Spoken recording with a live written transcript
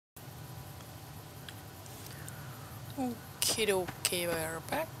Okie dokie, we're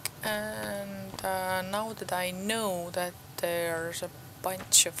back, and now that I know that there's a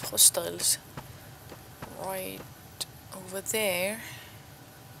bunch of hostiles right over there,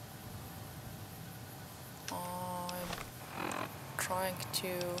 I'm trying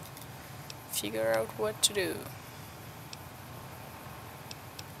to figure out what to do.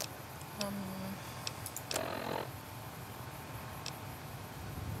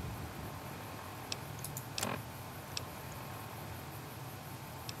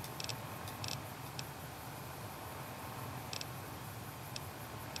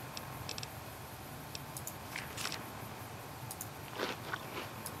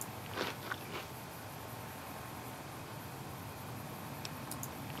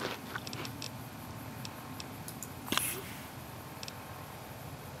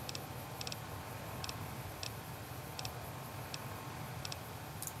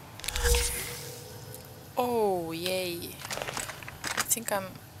 Oh, yay. I think I'm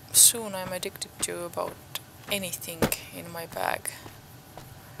addicted to about anything in my bag.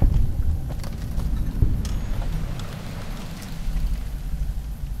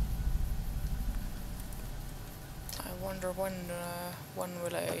 I wonder when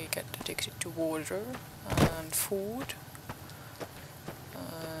will I get addicted to water and food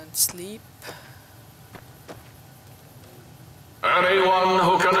and sleep. Anyone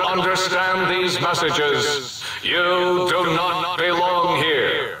who can understand these messages, you do not belong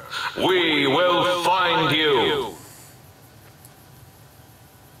here. We will find you.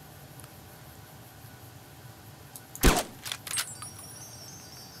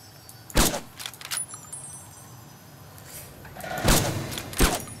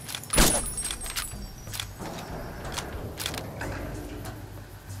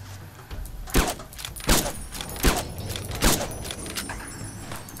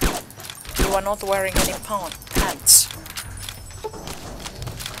 You are not wearing any pants.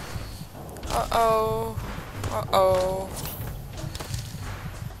 Uh-oh. Uh-oh.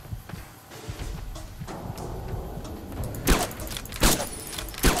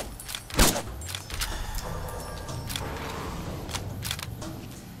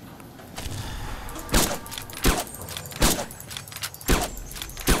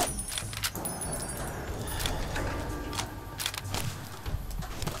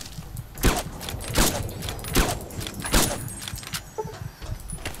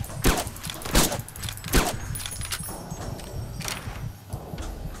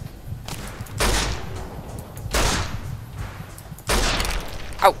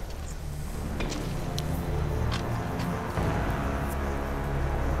 Ow.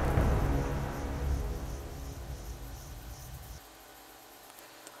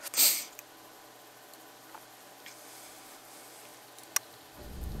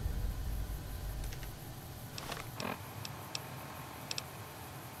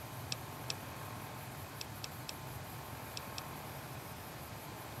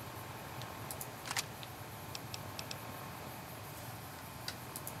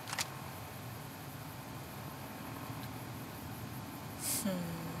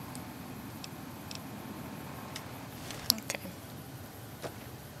 Okay.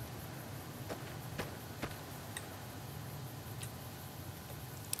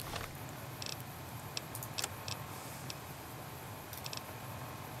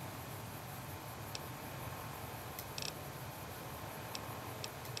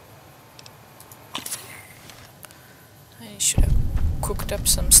 I should have cooked up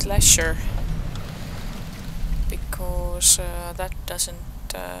some slasher, because that doesn't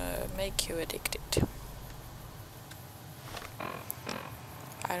make you addicted.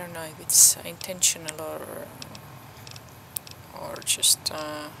 I don't know if it's intentional or just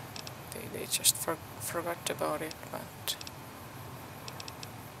they just forgot about it, but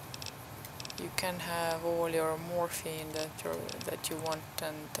you can have all your morphine that you want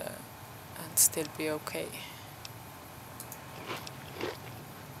and still be okay.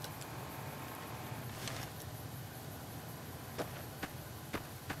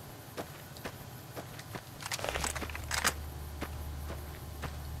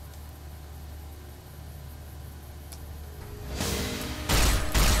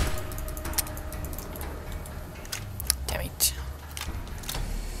 Damn it.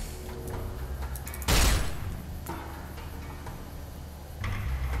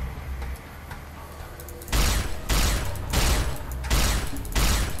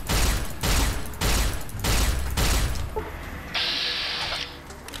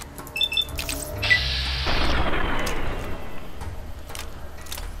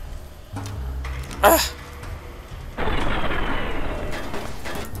 Ah!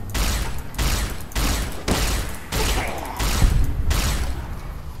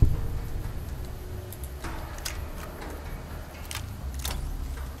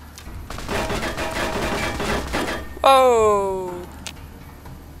 Whoa!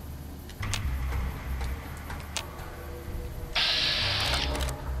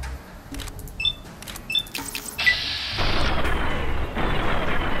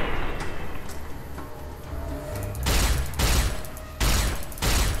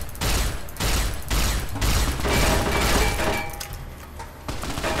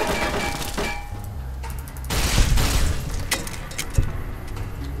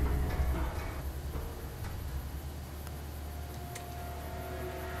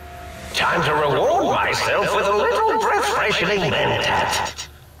 Time to reward myself with a little breath-freshening mentat.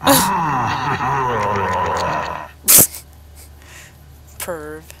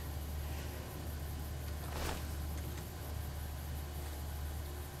 Perv.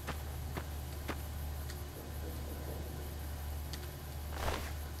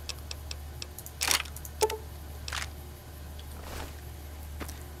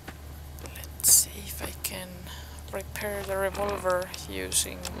 Let's see if I can repair the revolver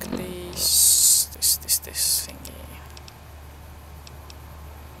using this thingy.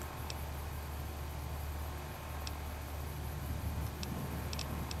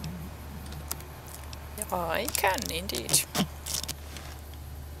 Yeah, I can indeed.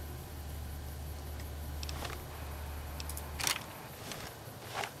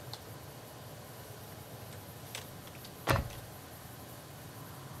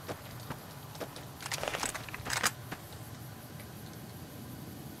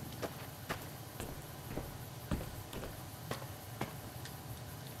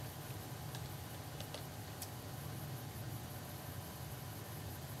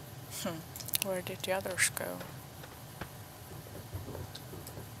 Where did the others go?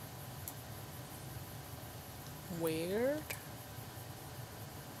 Weird.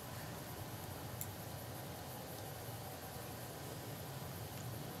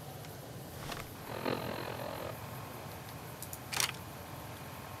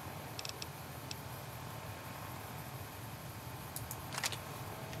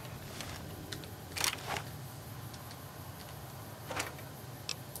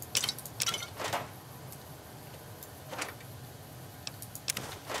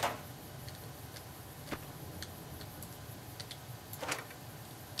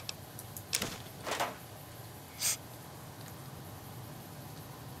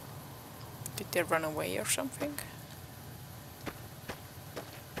 Did they run away or something?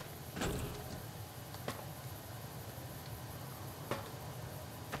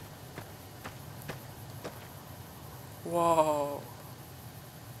 Whoa.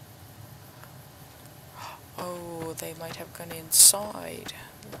 Oh, they might have gone inside.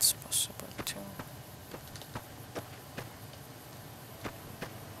 That's possible too.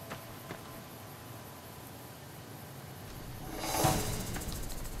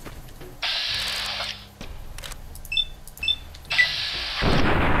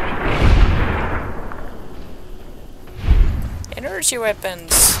 Energy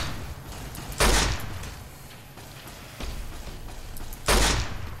weapons.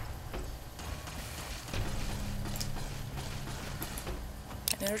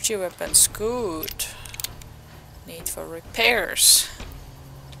 Energy weapons, good. Need for repairs.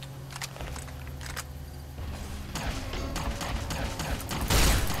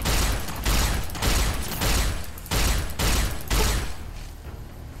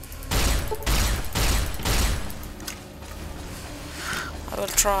 I will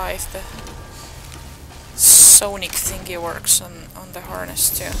try if the sonic thingy works on the harness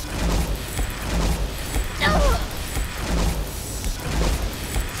too.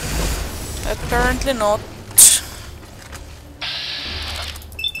 Apparently not.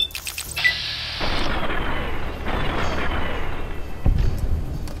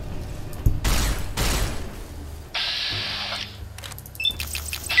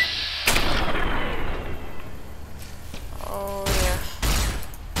 Oh yeah.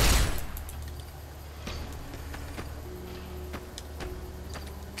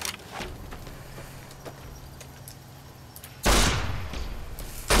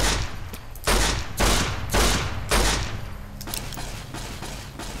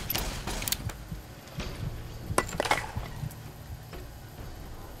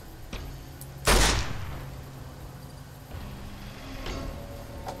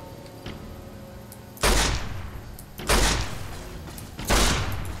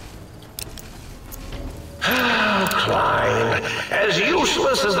 Klein, as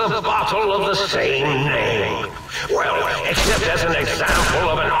useless as the bottle of the same name. Well, except as an example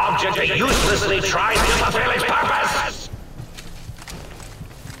of an object that uselessly tries to fulfill its purpose.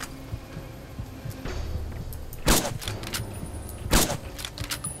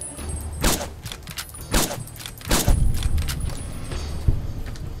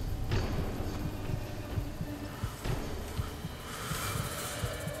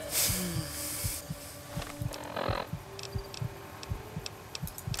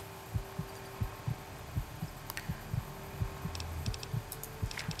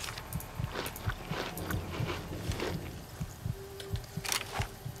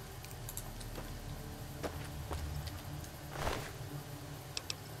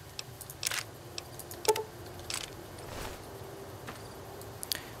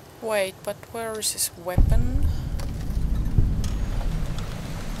 Wait, but where is his weapon?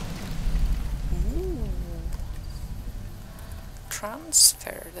 Ooh.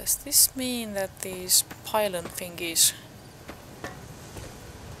 Transfer. Does this mean that these pylon thingies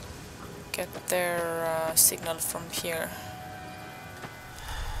get their signal from here?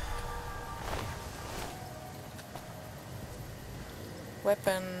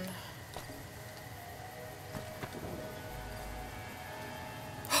 Weapon.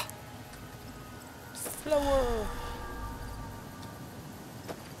 Flower.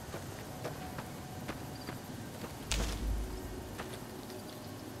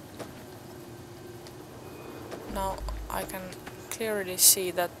 Now I can clearly see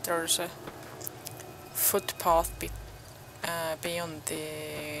that there's a footpath beyond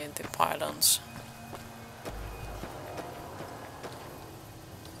the pylons.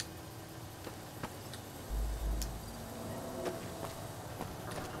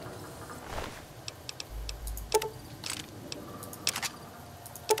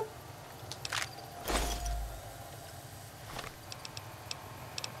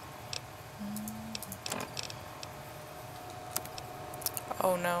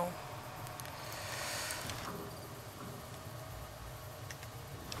 Oh no.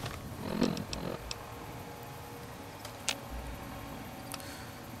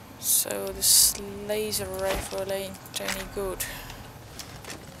 So this laser rifle ain't any good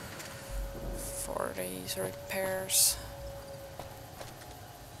for these repairs.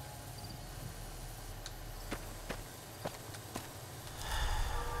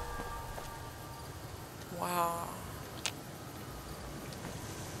 Wow.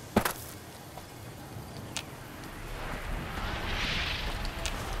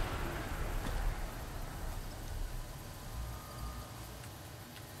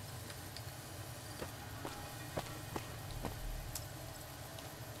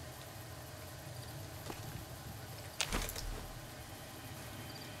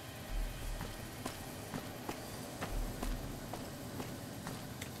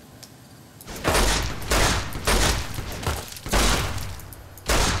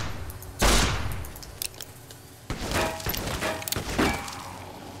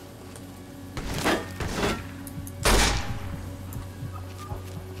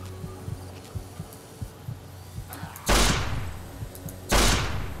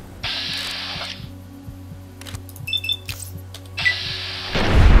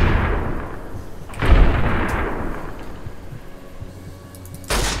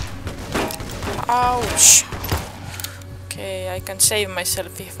 Ouch! Okay, I can save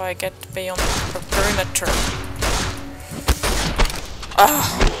myself if I get beyond the perimeter.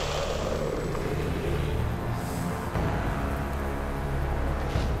 Ah!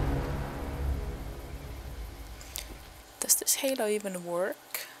 Does this halo even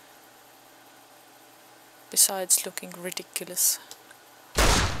work? Besides looking ridiculous.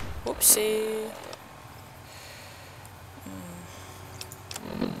 Whoopsie!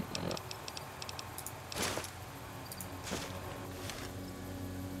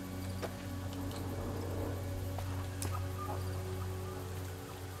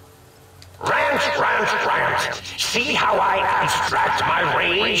 Rant. See how I abstract my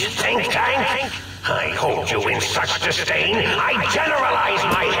rage, think tank? I hold you in such disdain, I generalize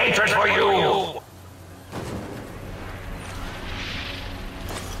my hatred for you!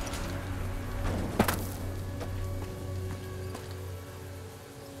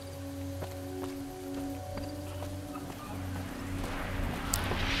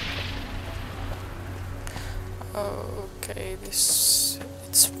 Okay, it's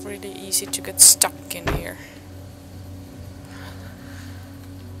really easy to get stuck in here.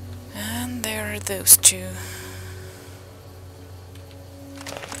 And there are those two.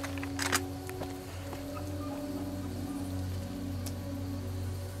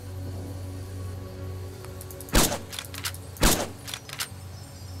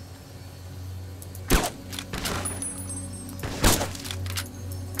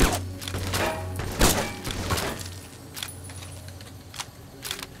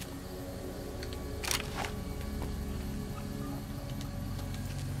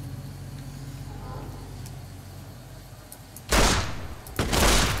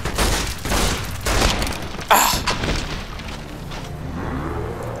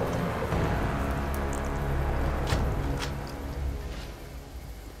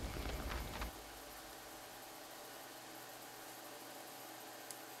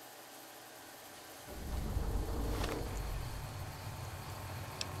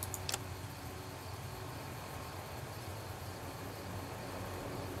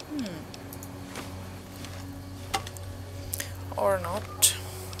 Or not.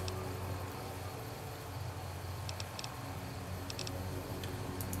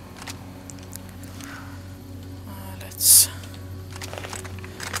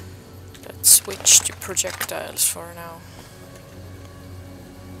 projectiles for now.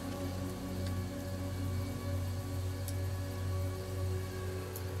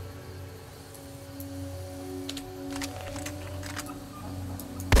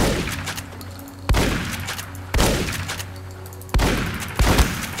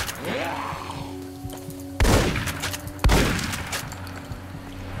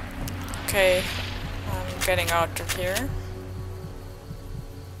 Okay, I'm getting out of here.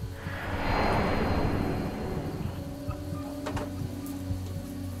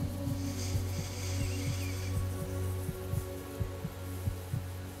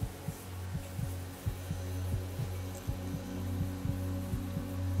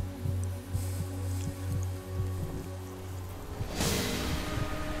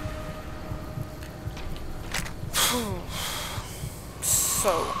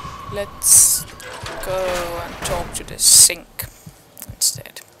 So, let's go and talk to the sink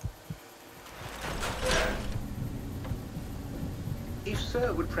instead. If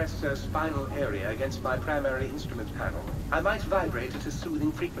Sir would press Sir's spinal area against my primary instrument panel, I might vibrate at a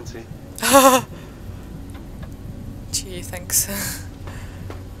soothing frequency. Gee, thanks.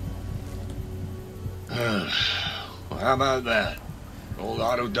 Well, how about that? Old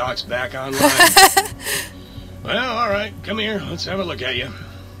auto doc's back online. Well, alright, come here, let's have a look at you.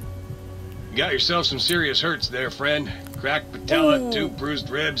 You got yourself some serious hurts there, friend. Cracked patella, Ooh. 2 bruised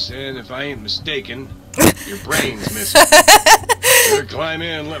ribs, and if I ain't mistaken, your brain's missing. Better climb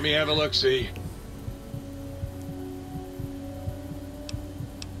in, let me have a look-see.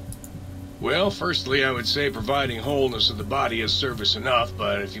 Well, firstly, I would say providing wholeness of the body is service enough,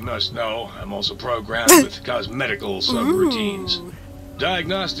 but if you must know, I'm also programmed with cosmetical subroutines.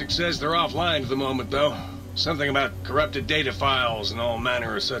 Diagnostic says they're offline for the moment, though. Something about corrupted data files and all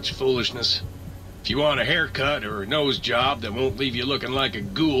manner of such foolishness. If you want a haircut or a nose job that won't leave you looking like a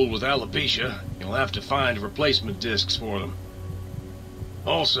ghoul with alopecia, you'll have to find replacement discs for them.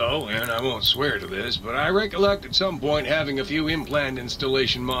 Also, and I won't swear to this, but I recollect at some point having a few implant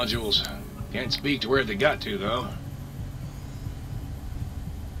installation modules. Can't speak to where they got to, though.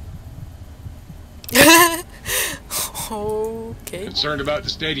 Okay. Concerned about the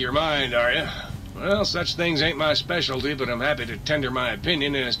state of your mind, are you? Well, such things ain't my specialty, but I'm happy to tender my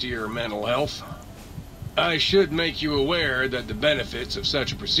opinion as to your mental health. I should make you aware that the benefits of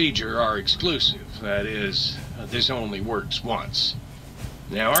such a procedure are exclusive. That is, this only works once.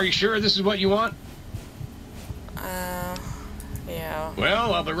 Now, are you sure this is what you want? Yeah.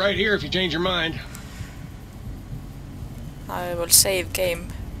 Well, I'll be right here if you change your mind. I will save game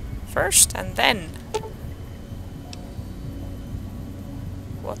first and then.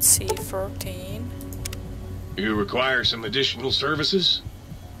 What's C14? You require some additional services?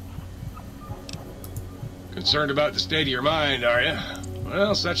 Concerned about the state of your mind, are you?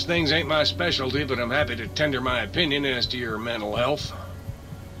 Well, such things ain't my specialty, but I'm happy to tender my opinion as to your mental health.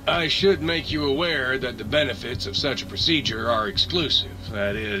 I should make you aware that the benefits of such a procedure are exclusive.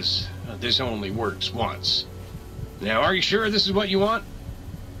 That is, this only works once. Now, are you sure this is what you want?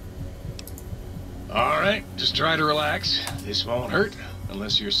 Alright, just try to relax. This won't hurt,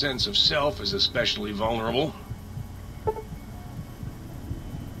 unless your sense of self is especially vulnerable.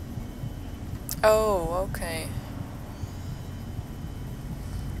 Oh, okay.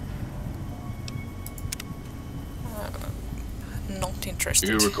 Not interested.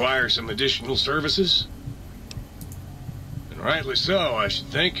 You require some additional services? And rightly so, I should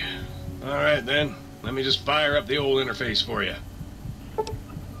think. Alright then, let me just fire up the old interface for you.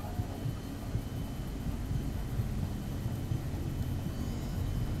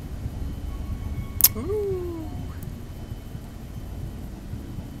 Ooh.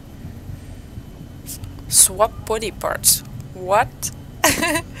 Swap body parts. What?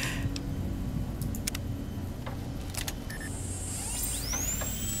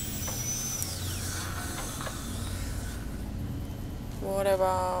 What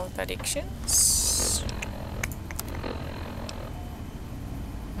about addictions?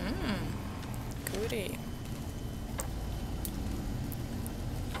 Goodie.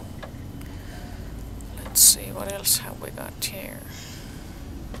 Let's see, what else have we got here?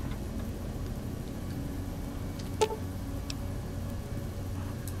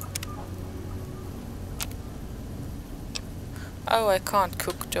 Oh, I can't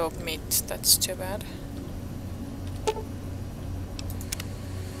cook dog meat, that's too bad.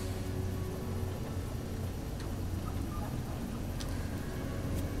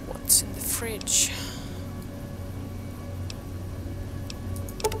 What's in the fridge?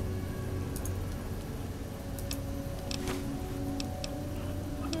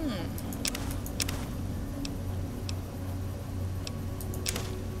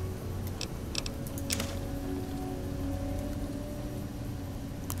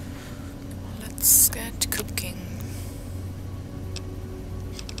 Let's get cooking.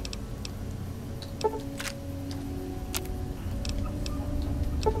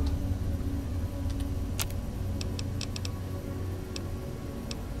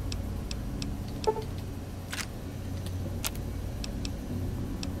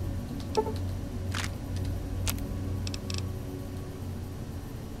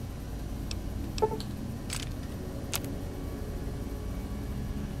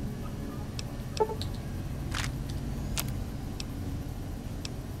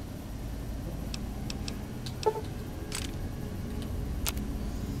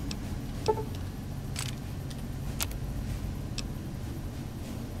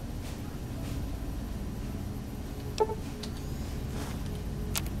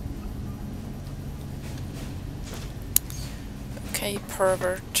 Okay,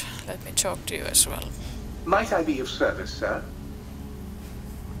 pervert, let me talk to you as well. Might I be of service, sir?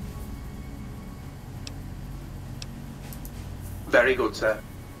 Very good, sir.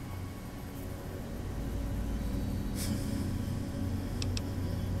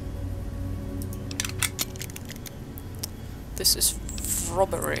 This is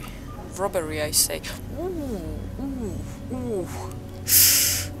robbery. Robbery, I say. Ooh, ooh, ooh.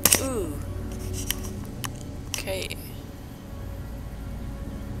 Ooh. Okay.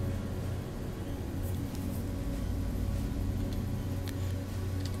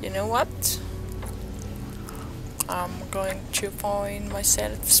 You know what? I'm going to find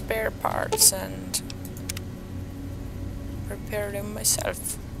myself spare parts and repair them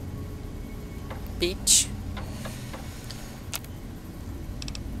myself. Bitch.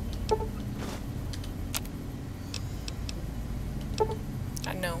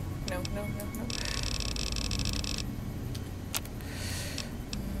 No.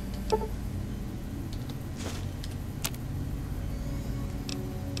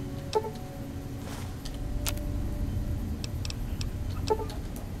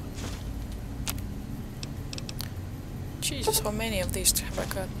 Jesus, how many of these have I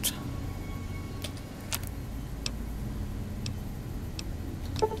got?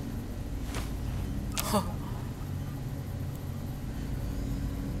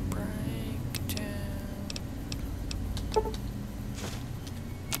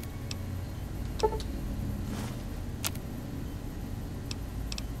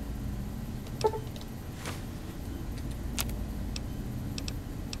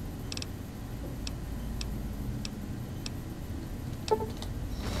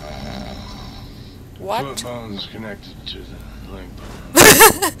 What? Foot bone's connected to the link bone.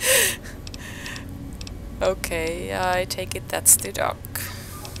 Okay, I take it that's the dock.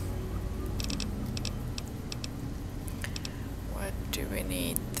 What do we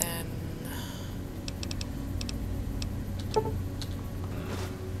need then?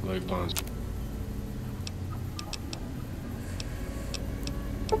 Leg bone's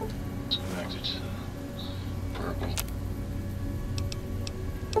connected to the purple.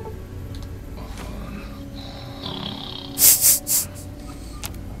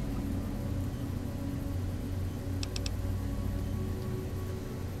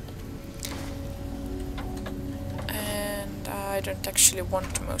 I don't actually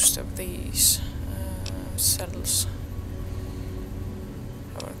want most of these cells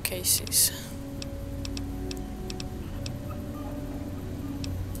or cases.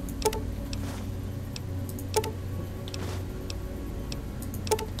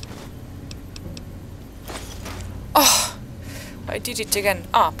 Oh, I did it again.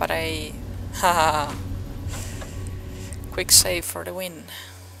 Ah, but I... Haha. Quick save for the win.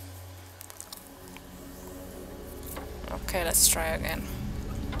 Okay, let's try again.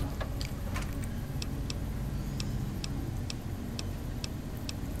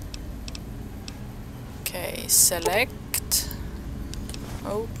 Okay, select.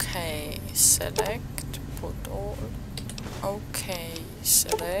 Okay, select. Put all. Okay,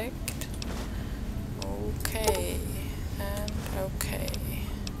 select. Okay, and okay.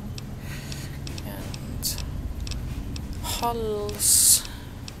 And hulls.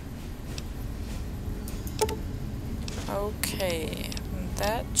 Okay,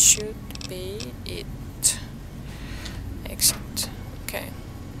 that should be it. Exit. Okay.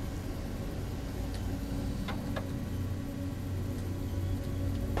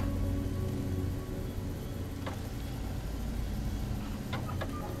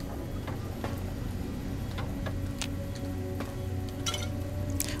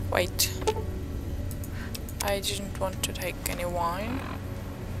 Wait. I didn't want to take any wine.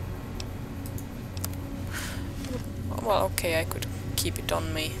 Well, okay, I could keep it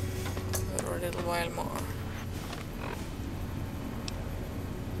on me for a little while more.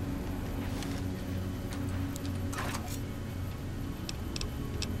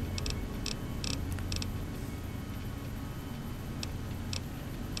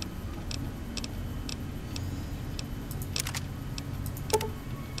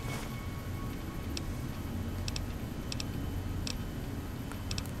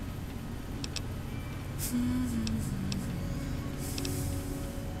 Hey,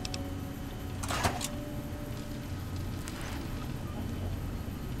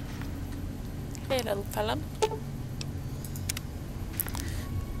 little fella.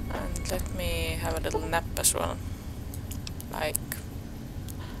 And let me have a little nap as well. Like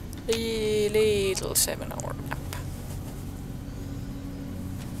a little 7-hour nap.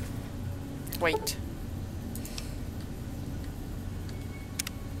 Wait.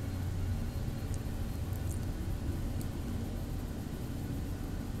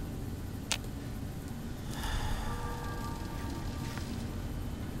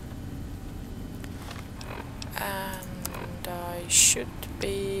 And I should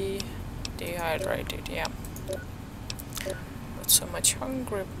be dehydrated, yeah. Not so much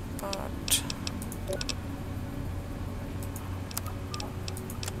hungry, but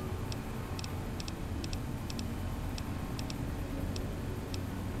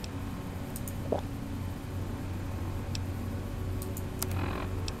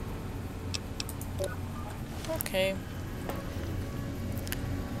okay.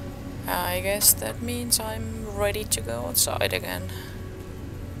 I guess that means I'm ready to go outside again.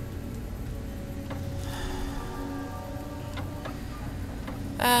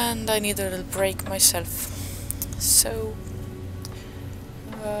 And I need a little break myself. So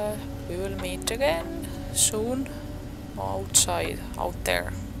we will meet again soon outside, out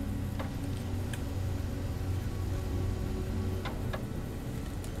there.